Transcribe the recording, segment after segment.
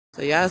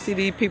So y'all see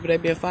these people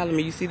that been following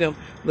me. You see them.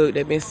 Look,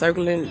 they been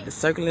circling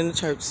the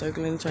church,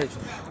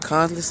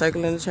 constantly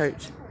circling the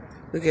church.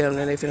 Look at them.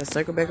 Then they finna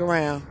circle back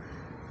around.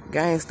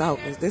 Gang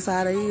stalkers. This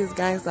how they is,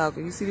 gang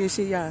stalkers. You see this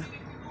shit, y'all?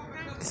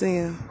 You see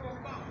him?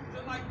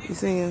 You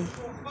see him?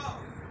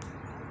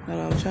 Hold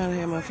on, I'm trying to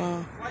hear my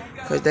phone.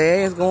 Cause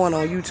their ass going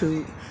on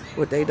YouTube.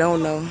 What they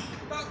don't know.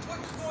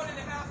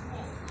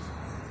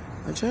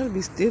 I'm trying to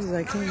be still as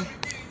I can.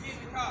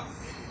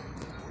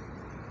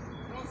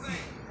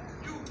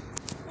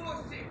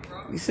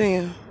 You see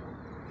him?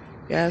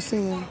 Yeah, I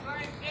see him.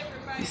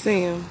 You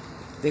see him?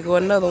 There go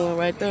another one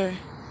right there.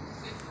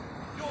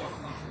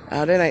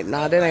 Oh, that ain't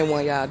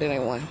one, y'all. That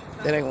ain't one.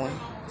 That ain't one.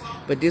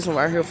 But this one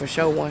right here for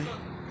sure one.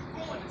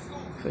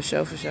 For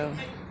sure, for sure.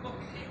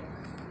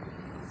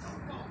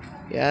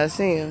 Yeah, I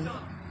see him.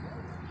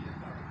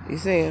 You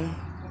see him?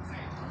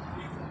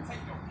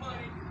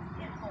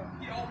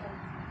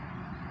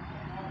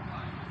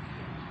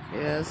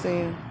 Yeah, I see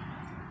him.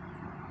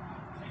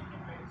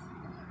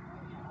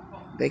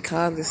 They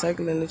constantly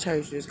circling the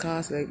church. Just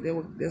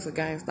constantly. There's a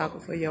gang stalker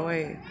for your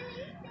ass.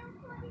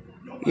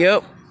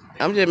 Yep.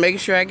 I'm just making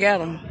sure I got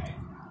them.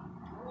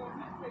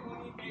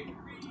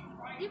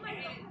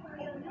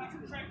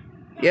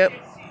 Yep.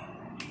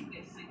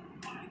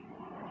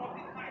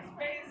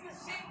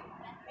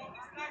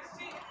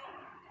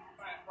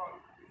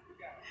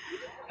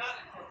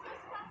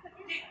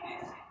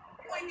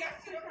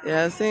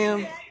 Yeah, I see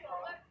him.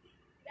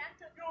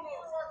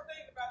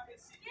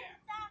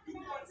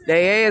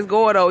 They ass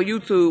going on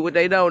YouTube, what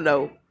they don't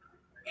know.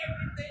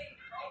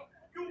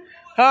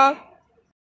 Huh?